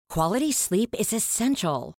Quality sleep is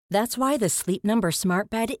essential. That's why the Sleep Number Smart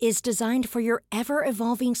Bed is designed for your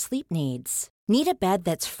ever-evolving sleep needs. Need a bed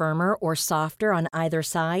that's firmer or softer on either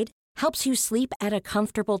side? Helps you sleep at a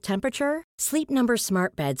comfortable temperature? Sleep Number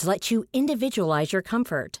Smart Beds let you individualize your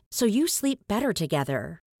comfort, so you sleep better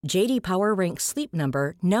together. J.D. Power ranks Sleep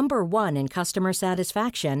Number number 1 in customer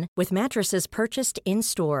satisfaction with mattresses purchased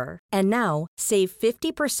in-store. And now, save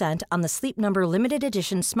 50% on the Sleep Number Limited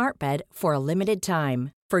Edition Smart Bed for a limited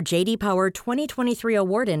time. For J.D. Power 2023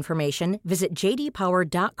 award information, visit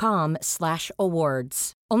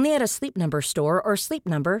jdpower.com/awards. Only at a Sleep Number store or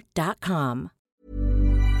sleepnumber.com.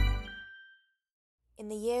 In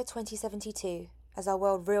the year 2072, as our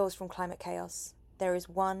world reels from climate chaos, there is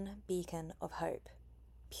one beacon of hope.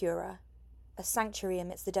 Pura, a sanctuary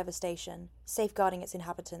amidst the devastation, safeguarding its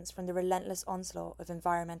inhabitants from the relentless onslaught of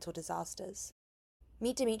environmental disasters.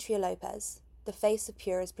 Meet Demetria Lopez, the face of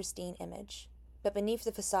Pura's pristine image. But beneath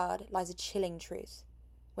the facade lies a chilling truth.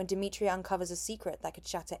 When Demetria uncovers a secret that could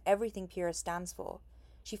shatter everything Pura stands for,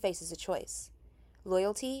 she faces a choice: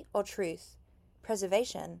 loyalty or truth,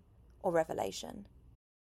 preservation or revelation.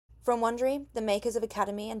 From Wondery, the makers of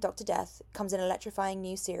Academy and Dr. Death, comes an electrifying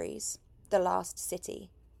new series, The Last City,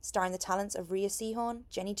 starring the talents of Rhea Seehorn,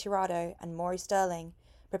 Jenny Tirado, and Maury Sterling.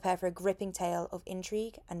 Prepare for a gripping tale of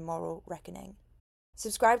intrigue and moral reckoning.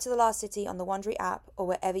 Subscribe to The Last City on the Wondery app or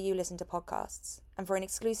wherever you listen to podcasts. And for an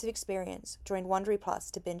exclusive experience, join Wondery Plus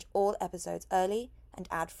to binge all episodes early and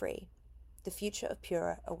ad-free. The future of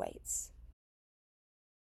Pura awaits.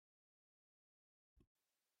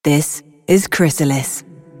 This is Chrysalis.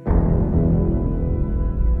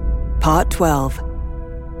 Part 12.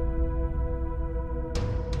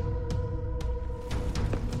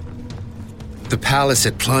 The palace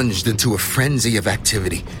had plunged into a frenzy of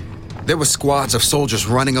activity. There were squads of soldiers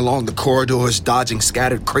running along the corridors, dodging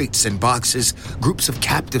scattered crates and boxes. Groups of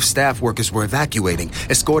captive staff workers were evacuating,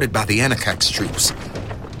 escorted by the Anacax troops.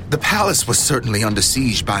 The palace was certainly under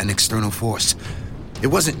siege by an external force. It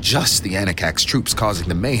wasn't just the Anacax troops causing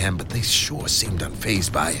the mayhem, but they sure seemed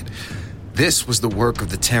unfazed by it. This was the work of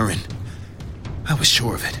the Terran. I was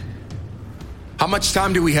sure of it. How much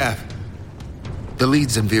time do we have? The lead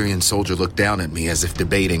Zemvirian soldier looked down at me as if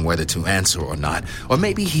debating whether to answer or not, or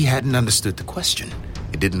maybe he hadn't understood the question.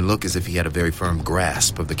 It didn't look as if he had a very firm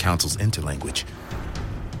grasp of the Council's interlanguage.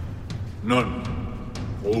 None.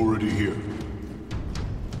 Already here.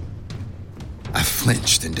 I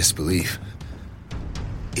flinched in disbelief.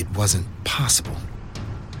 It wasn't possible.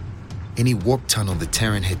 Any warp tunnel the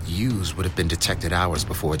Terran had used would have been detected hours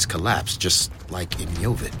before its collapse, just like in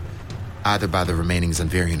Yovid, either by the remaining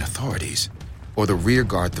Zemvirian authorities or the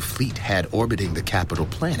rearguard the fleet had orbiting the capital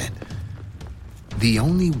planet. The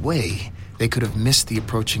only way they could have missed the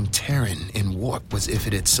approaching Terran in warp was if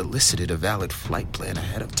it had solicited a valid flight plan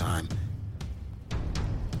ahead of time.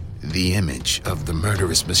 The image of the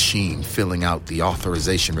murderous machine filling out the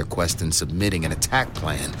authorization request and submitting an attack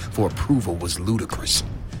plan for approval was ludicrous.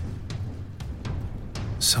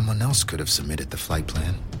 Someone else could have submitted the flight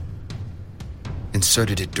plan,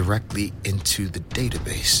 inserted it directly into the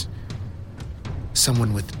database.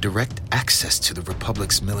 Someone with direct access to the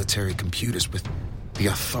Republic's military computers, with the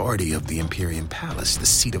authority of the Imperium Palace, the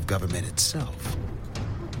seat of government itself.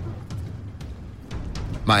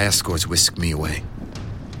 My escorts whisked me away.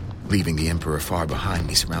 Leaving the Emperor far behind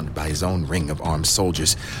me, surrounded by his own ring of armed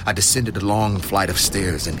soldiers, I descended a long flight of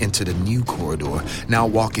stairs and entered a new corridor, now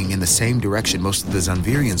walking in the same direction most of the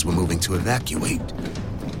Zemvirians were moving to evacuate.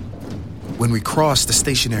 When we crossed the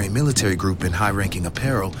stationary military group in high-ranking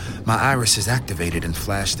apparel, my irises activated and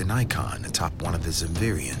flashed an icon atop one of the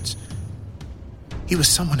Zemvirians. He was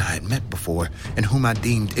someone I had met before and whom I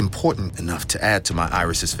deemed important enough to add to my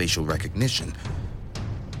iris's facial recognition.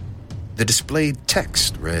 The displayed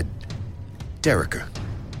text read, Derricker,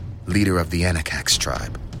 leader of the Anacax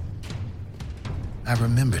tribe. I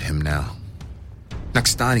remembered him now.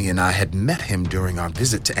 Naxtani and I had met him during our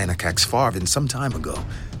visit to Anacax Farvin some time ago.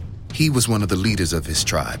 He was one of the leaders of his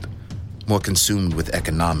tribe, more consumed with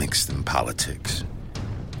economics than politics.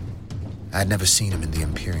 I had never seen him in the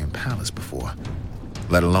Imperium Palace before,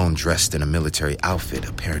 let alone dressed in a military outfit,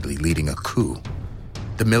 apparently leading a coup.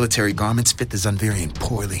 The military garments fit the Zemvirian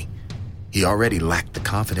poorly. He already lacked the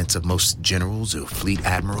confidence of most generals or fleet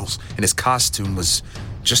admirals, and his costume was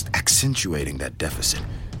just accentuating that deficit.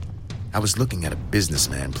 I was looking at a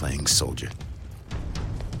businessman playing soldier.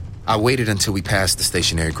 I waited until we passed the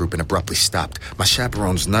stationary group and abruptly stopped. My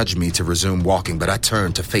chaperones nudged me to resume walking, but I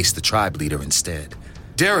turned to face the tribe leader instead.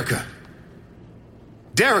 Derricker!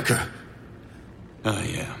 Derricker! I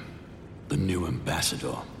am the new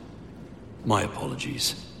ambassador. My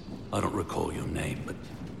apologies. I don't recall your name, but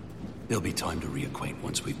There'll be time to reacquaint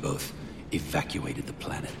once we've both evacuated the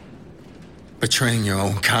planet. Betraying your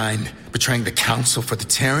own kind? Betraying the Council for the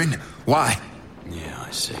Terran? Why? Yeah,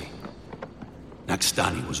 I see.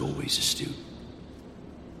 Naxtani was always astute.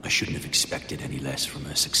 I shouldn't have expected any less from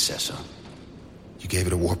her successor. You gave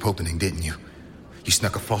it a warp opening, didn't you? You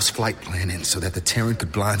snuck a false flight plan in so that the Terran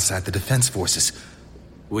could blindside the defense forces.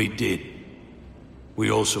 We did.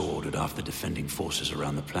 We also ordered half the defending forces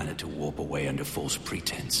around the planet to warp away under false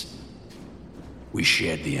pretense. We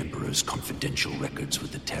shared the Emperor's confidential records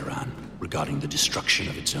with the Terran regarding the destruction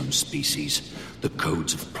of its own species, the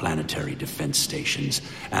codes of planetary defense stations,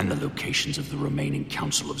 and the locations of the remaining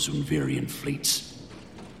Council of Zunvirian fleets.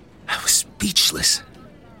 I was speechless.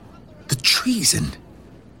 The treason,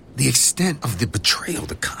 the extent of the betrayal,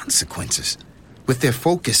 the consequences. With their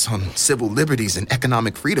focus on civil liberties and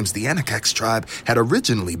economic freedoms, the Anakax tribe had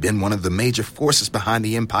originally been one of the major forces behind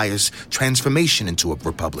the Empire's transformation into a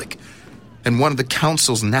republic, and one of the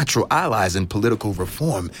Council's natural allies in political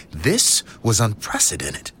reform. This was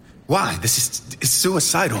unprecedented. Why? This is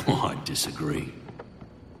suicidal. Oh, I disagree.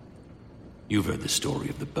 You've heard the story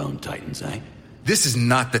of the Bone Titans, eh? This is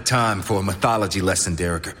not the time for a mythology lesson,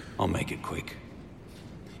 Derricker. I'll make it quick.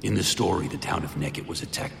 In the story, the town of Nekit was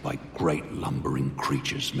attacked by great lumbering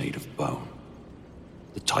creatures made of bone.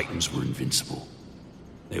 The Titans were invincible.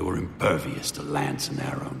 They were impervious to lance and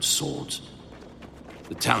arrow and swords.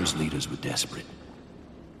 The town's leaders were desperate.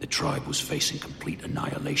 The tribe was facing complete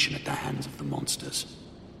annihilation at the hands of the monsters.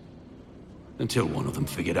 Until one of them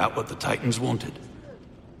figured out what the Titans wanted.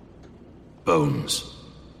 Bones.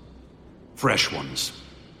 Fresh ones.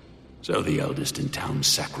 So the eldest in town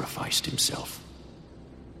sacrificed himself.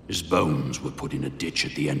 His bones were put in a ditch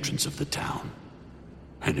at the entrance of the town.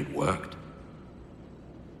 And it worked.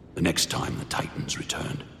 The next time the Titans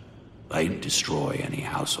returned, they didn't destroy any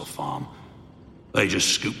house or farm. They just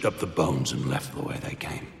scooped up the bones and left the way they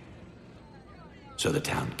came. So the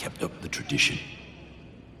town kept up the tradition.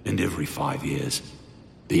 And every 5 years,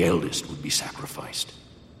 the eldest would be sacrificed.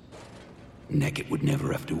 Nekit would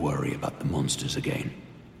never have to worry about the monsters again.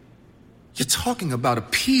 You're talking about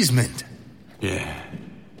appeasement. Yeah.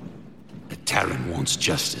 The Terran wants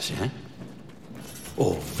justice, eh?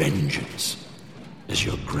 Or vengeance, as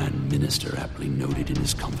your Grand Minister aptly noted in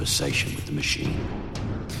his conversation with the machine.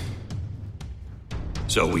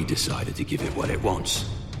 So we decided to give it what it wants.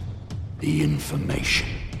 The information.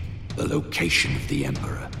 The location of the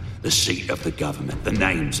Emperor. The seat of the government. The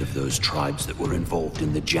names of those tribes that were involved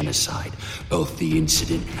in the genocide. Both the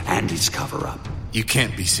incident and its cover-up. You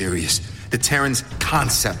can't be serious. The Terran's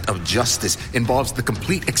concept of justice involves the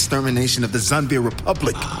complete extermination of the Zunvir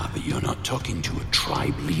Republic. But you're not talking to a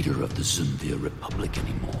tribe leader of the Zunvir Republic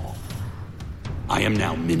anymore. I am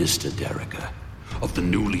now Minister Derricker of the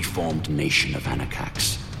newly formed nation of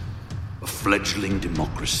Anakax. A fledgling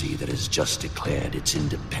democracy that has just declared its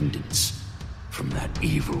independence from that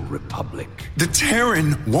evil republic. The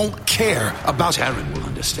Terran won't care about... The Terran will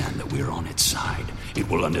understand that we're on its side. It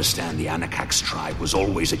will understand the Anakax tribe was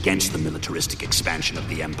always against the militaristic expansion of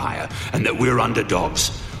the Empire, and that we're underdogs,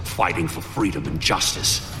 fighting for freedom and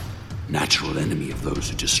justice. Natural enemy of those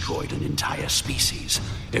who destroyed an entire species.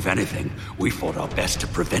 If anything, we fought our best to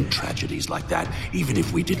prevent tragedies like that, even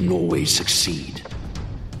if we didn't always succeed.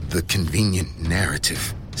 The convenient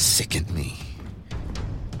narrative sickened me.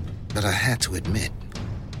 But I had to admit,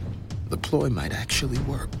 the ploy might actually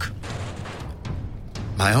work.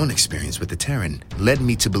 My own experience with the Terran led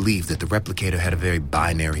me to believe that the Replicator had a very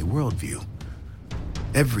binary worldview.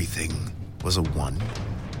 Everything was a 1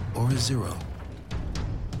 or a 0.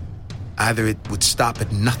 Either it would stop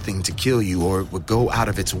at nothing to kill you, or it would go out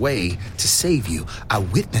of its way to save you. I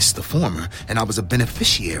witnessed the former, and I was a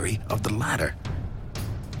beneficiary of the latter.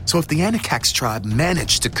 So if the Anakax tribe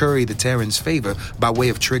managed to curry the Terran's favor by way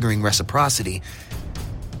of triggering reciprocity,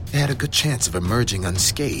 they had a good chance of emerging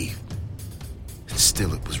unscathed. And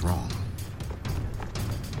still it was wrong.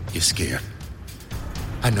 You're scared.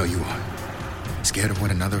 I know you are. Scared of what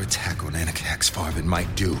another attack on Anakax Farben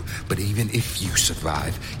might do. But even if you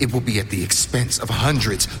survive, it will be at the expense of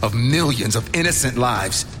hundreds of millions of innocent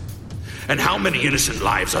lives. And how many innocent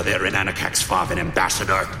lives are there in Anakax Farben,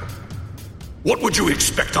 Ambassador? What would you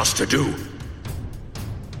expect us to do?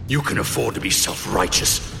 You can afford to be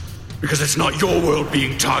self-righteous, because it's not your world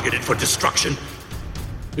being targeted for destruction.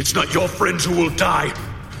 It's not your friends who will die,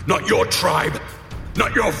 not your tribe,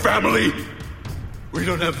 not your family. We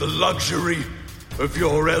don't have the luxury of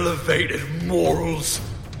your elevated morals.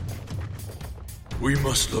 We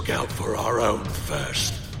must look out for our own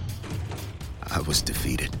first. I was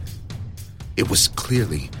defeated. It was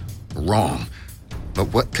clearly wrong. But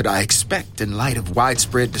what could I expect in light of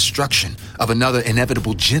widespread destruction, of another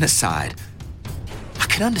inevitable genocide? I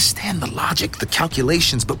could understand the logic, the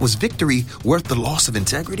calculations, but was victory worth the loss of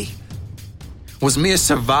integrity? Was mere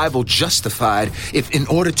survival justified if in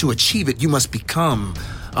order to achieve it you must become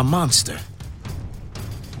a monster?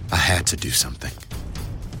 I had to do something.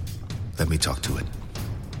 Let me talk to it.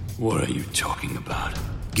 What are you talking about?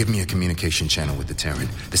 Give me a communication channel with the Terran,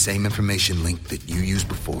 the same information link that you used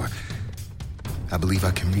before. I believe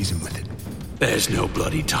I can reason with it. There's no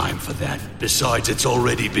bloody time for that. Besides, it's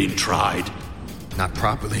already been tried. Not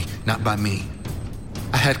properly, not by me.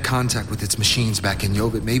 I had contact with its machines back in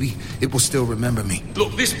Yovit. Maybe it will still remember me.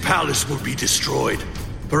 Look, this palace will be destroyed.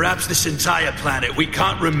 Perhaps this entire planet. We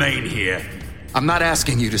can't remain here. I'm not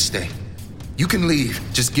asking you to stay. You can leave.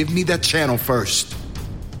 Just give me that channel first.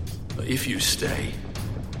 If you stay,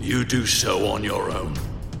 you do so on your own.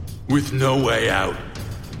 With no way out.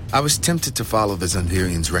 I was tempted to follow the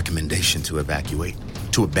Zunvirian's recommendation to evacuate,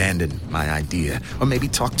 to abandon my idea, or maybe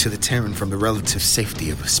talk to the Terran from the relative safety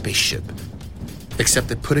of a spaceship. Except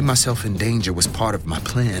that putting myself in danger was part of my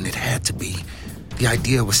plan. It had to be. The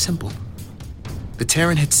idea was simple. The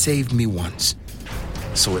Terran had saved me once,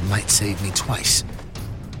 so it might save me twice.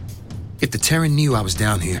 If the Terran knew I was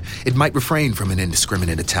down here, it might refrain from an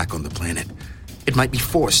indiscriminate attack on the planet. It might be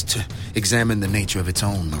forced to examine the nature of its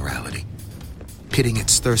own morality, pitting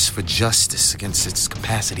its thirst for justice against its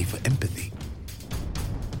capacity for empathy.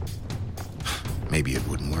 Maybe it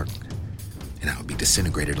wouldn't work, and I would be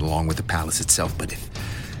disintegrated along with the palace itself, but if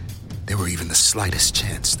there were even the slightest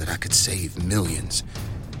chance that I could save millions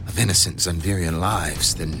of innocent Zunvirian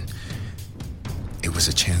lives, then it was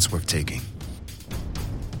a chance worth taking.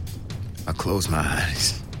 I closed my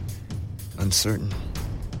eyes, uncertain.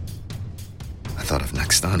 I thought of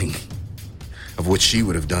Naxtani, of what she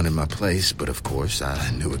would have done in my place, but of course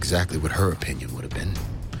I knew exactly what her opinion would have been.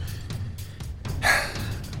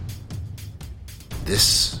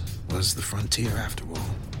 This was the frontier after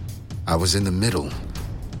all. I was in the middle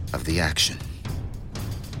of the action.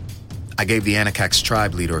 I gave the Anacax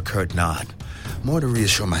tribe leader a curt nod, more to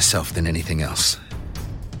reassure myself than anything else.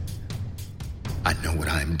 I know what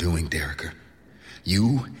I am doing, Dereker.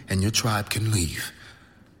 You and your tribe can leave.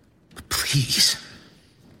 But please,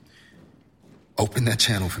 open that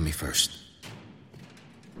channel for me first.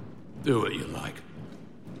 Do what you like.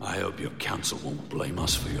 I hope your council won't blame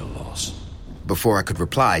us for your loss. Before I could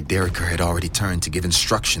reply, Dereker had already turned to give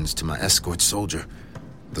instructions to my escort soldier.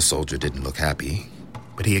 The soldier didn't look happy,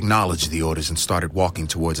 but he acknowledged the orders and started walking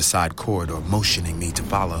towards a side corridor, motioning me to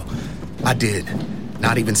follow. I did,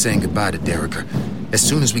 not even saying goodbye to Dereker. As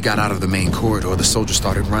soon as we got out of the main corridor, the soldier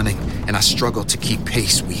started running, and I struggled to keep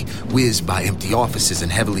pace. We whizzed by empty offices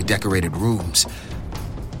and heavily decorated rooms.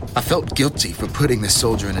 I felt guilty for putting this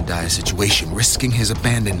soldier in a dire situation, risking his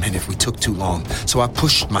abandonment if we took too long, so I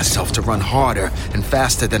pushed myself to run harder and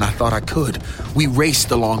faster than I thought I could. We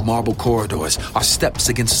raced along marble corridors, our steps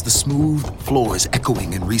against the smooth floors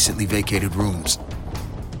echoing in recently vacated rooms.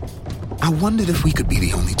 I wondered if we could be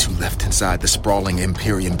the only two left inside the sprawling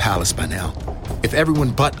Imperium Palace by now. If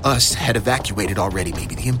everyone but us had evacuated already,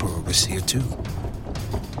 maybe the Emperor was here too.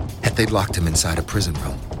 Had they locked him inside a prison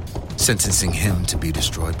room, sentencing him to be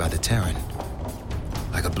destroyed by the Terran,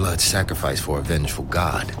 like a blood sacrifice for a vengeful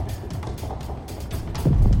god?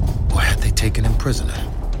 Or had they taken him prisoner,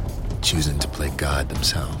 choosing to play God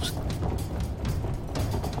themselves?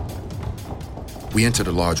 We entered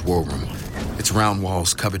a large war room, its round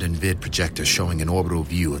walls covered in vid projectors showing an orbital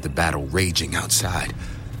view of the battle raging outside.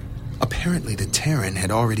 Apparently, the Terran had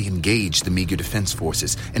already engaged the meager defense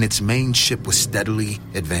forces, and its main ship was steadily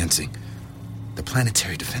advancing. The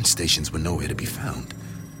planetary defense stations were nowhere to be found.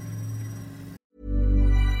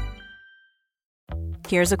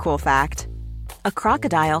 Here's a cool fact. A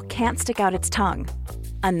crocodile can't stick out its tongue.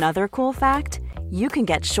 Another cool fact, you can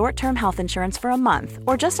get short-term health insurance for a month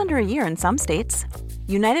or just under a year in some states.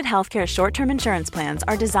 United Healthcare short-term insurance plans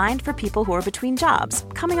are designed for people who are between jobs,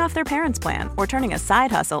 coming off their parents' plan, or turning a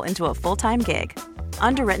side hustle into a full-time gig.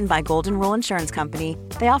 Underwritten by Golden Rule Insurance Company,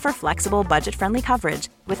 they offer flexible, budget-friendly coverage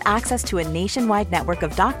with access to a nationwide network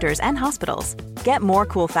of doctors and hospitals. Get more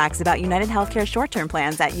cool facts about United Healthcare short-term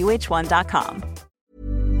plans at uh1.com.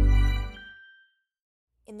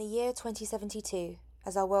 In the year 2072,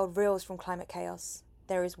 as our world reels from climate chaos,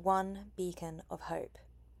 there is one beacon of hope: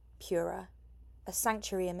 Pura, a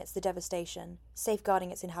sanctuary amidst the devastation, safeguarding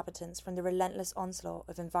its inhabitants from the relentless onslaught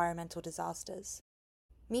of environmental disasters.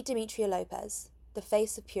 Meet Demetria Lopez, the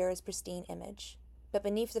face of Pura's pristine image. But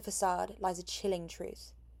beneath the facade lies a chilling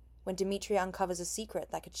truth. When Demetria uncovers a secret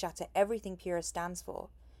that could shatter everything Pura stands for,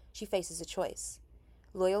 she faces a choice: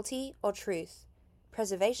 loyalty or truth,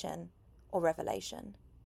 preservation, or revelation?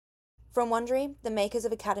 From Wondery, the makers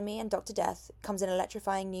of Academy and Dr. Death, comes an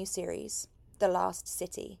electrifying new series, The Last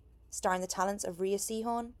City, starring the talents of Rhea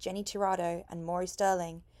Seehorn, Jenny Tirado, and Maury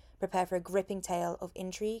Sterling. Prepare for a gripping tale of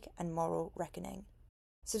intrigue and moral reckoning.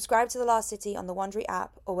 Subscribe to The Last City on the Wondery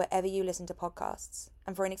app or wherever you listen to podcasts.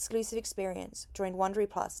 And for an exclusive experience, join Wondery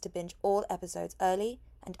Plus to binge all episodes early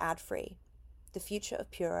and ad-free. The future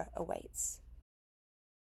of Pura awaits.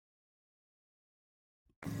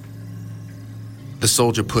 The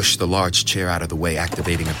soldier pushed the large chair out of the way,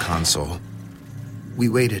 activating a console. We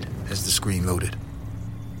waited as the screen loaded.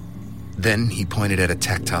 Then he pointed at a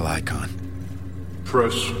tactile icon.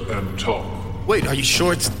 Press and talk. Wait, are you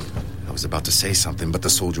sure it's... I was about to say something, but the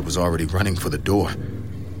soldier was already running for the door.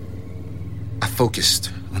 I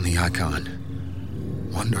focused on the icon,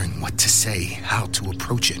 wondering what to say, how to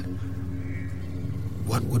approach it.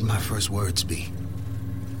 What would my first words be?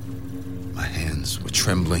 My hands were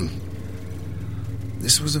trembling.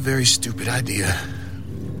 This was a very stupid idea,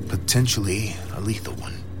 potentially a lethal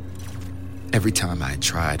one. Every time I had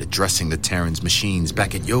tried addressing the Terran's machines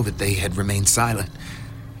back at Yovet, they had remained silent.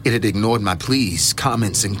 It had ignored my pleas,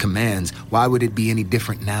 comments, and commands. Why would it be any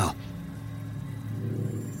different now?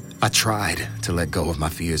 I tried to let go of my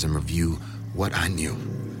fears and review what I knew,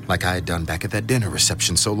 like I had done back at that dinner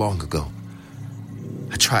reception so long ago.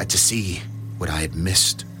 I tried to see what I had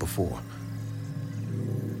missed before.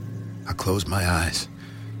 I closed my eyes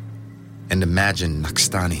and imagined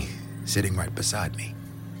Nakstani sitting right beside me.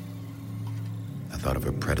 I thought of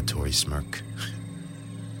her predatory smirk.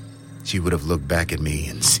 She would have looked back at me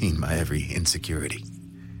and seen my every insecurity.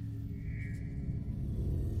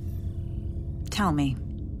 Tell me,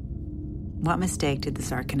 what mistake did the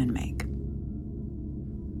Sarkinen make?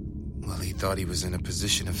 Well, he thought he was in a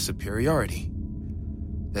position of superiority,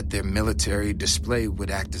 that their military display would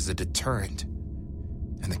act as a deterrent,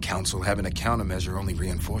 and the Council having a countermeasure only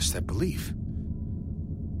reinforced that belief.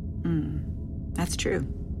 That's true.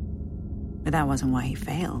 But that wasn't why he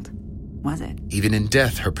failed, was it? Even in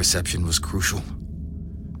death, her perception was crucial.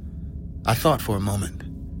 I thought for a moment.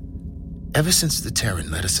 Ever since the Terran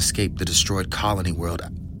let us escape the destroyed colony world,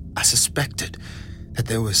 I suspected that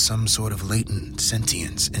there was some sort of latent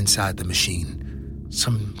sentience inside the machine,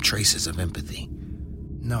 some traces of empathy.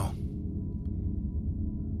 No.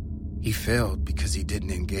 He failed because he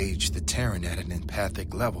didn't engage the Terran at an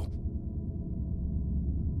empathic level.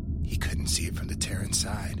 He couldn't see it from the Terran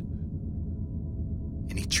side.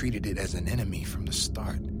 And he treated it as an enemy from the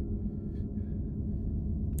start.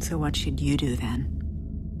 So what should you do then?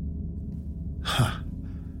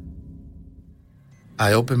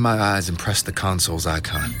 I opened my eyes and pressed the console's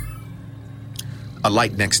icon. A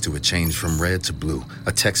light next to it changed from red to blue.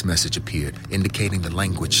 A text message appeared, indicating the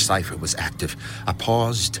language cipher was active. I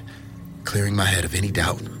paused, clearing my head of any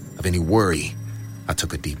doubt, of any worry. I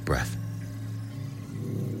took a deep breath.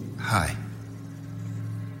 Hi.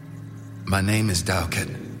 My name is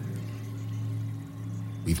Dalket.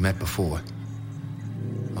 We've met before,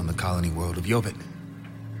 on the colony world of Yovet.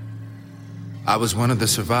 I was one of the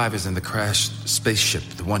survivors in the crashed spaceship,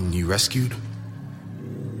 the one you rescued.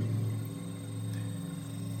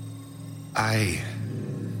 I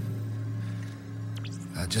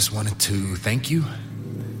just wanted to thank you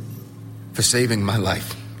for saving my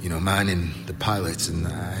life, mine and the pilot's, and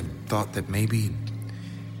I thought that maybe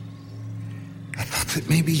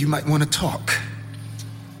you might want to talk.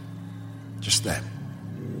 Just that.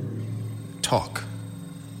 Talk.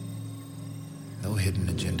 No hidden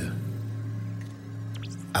agenda.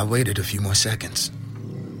 I waited a few more seconds.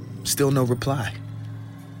 Still no reply.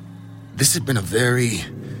 This had been a very,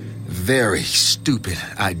 very stupid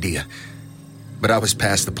idea. But I was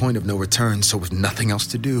past the point of no return, so with nothing else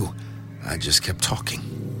to do, I just kept talking.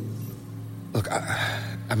 Look,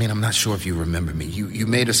 I'm not sure if you remember me. You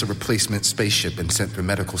made us a replacement spaceship and sent for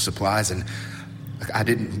medical supplies, and I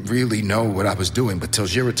didn't really know what I was doing, but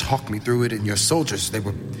Teljira talked me through it, and your soldiers, they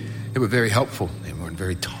were very helpful. They weren't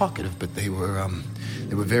very talkative, but they were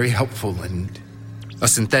very helpful, and a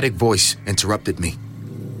synthetic voice interrupted me.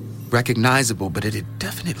 Recognizable, but it had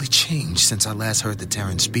definitely changed since I last heard the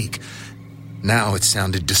Terran speak. Now it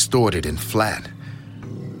sounded distorted and flat.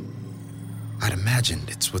 I'd imagined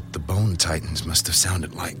it's what the Bone Titans must have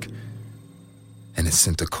sounded like, and it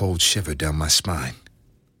sent a cold shiver down my spine.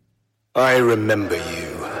 I remember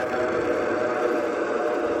you.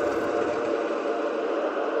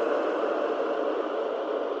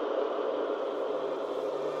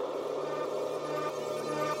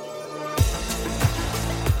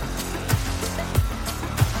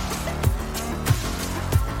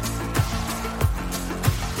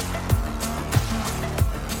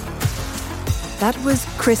 That was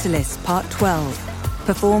Chrysalis Part 12,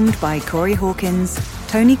 performed by Corey Hawkins,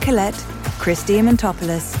 Toni Collette, Chris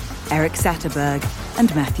Diamantopoulos, Eric Satterberg, and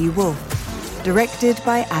Matthew Wolfe. Directed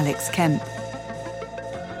by Alex Kemp.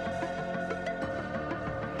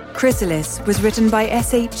 Chrysalis was written by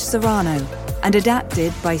S.H. Serrano and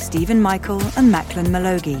adapted by Stephen Michael and Macklin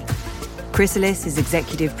Malogi. Chrysalis is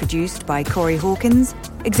executive produced by Corey Hawkins,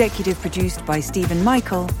 executive produced by Stephen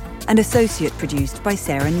Michael, and associate produced by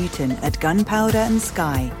Sarah Newton at Gunpowder and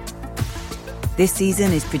Sky. This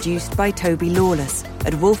season is produced by Toby Lawless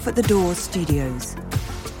at Wolf at the Doors Studios.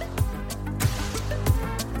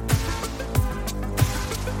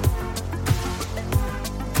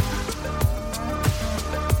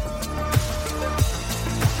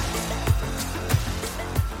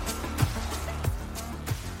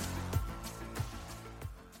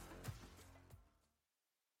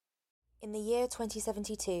 In the year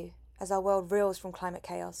 2072, as our world reels from climate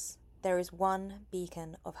chaos, there is one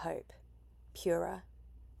beacon of hope, Pura,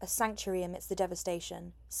 a sanctuary amidst the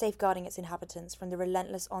devastation, safeguarding its inhabitants from the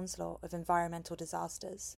relentless onslaught of environmental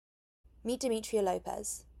disasters. Meet Demetria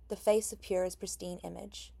Lopez, the face of Pura's pristine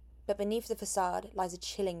image, but beneath the facade lies a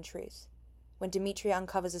chilling truth. When Demetria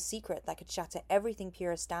uncovers a secret that could shatter everything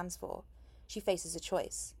Pura stands for, she faces a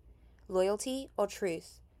choice: loyalty or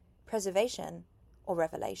truth, preservation or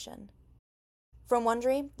revelation. From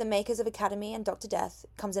Wondery, the makers of Academy and Dr. Death,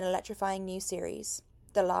 comes an electrifying new series,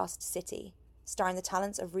 The Last City, starring the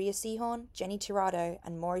talents of Rhea Seehorn, Jenny Tirado,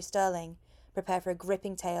 and Maury Sterling. Prepare for a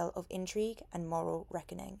gripping tale of intrigue and moral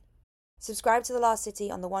reckoning. Subscribe to The Last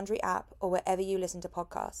City on the Wondery app or wherever you listen to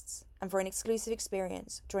podcasts. And for an exclusive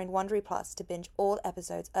experience, join Wondery Plus to binge all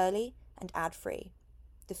episodes early and ad-free.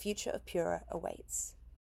 The future of Pura awaits.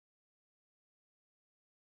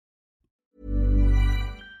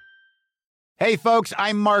 Hey folks,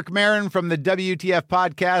 I'm Mark Maron from the WTF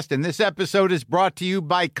Podcast, and this episode is brought to you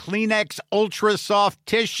by Kleenex Ultra Soft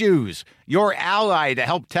Tissues, your ally to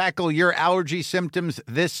help tackle your allergy symptoms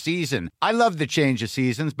this season. I love the change of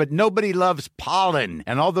seasons, but nobody loves pollen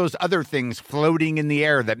and all those other things floating in the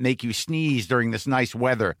air that make you sneeze during this nice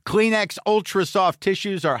weather. Kleenex Ultra Soft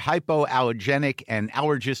Tissues are hypoallergenic and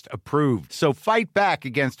allergist approved, so fight back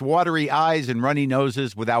against watery eyes and runny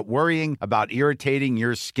noses without worrying about irritating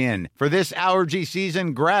your skin. For this allergy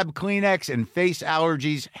season, grab Kleenex and face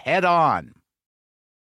allergies head on.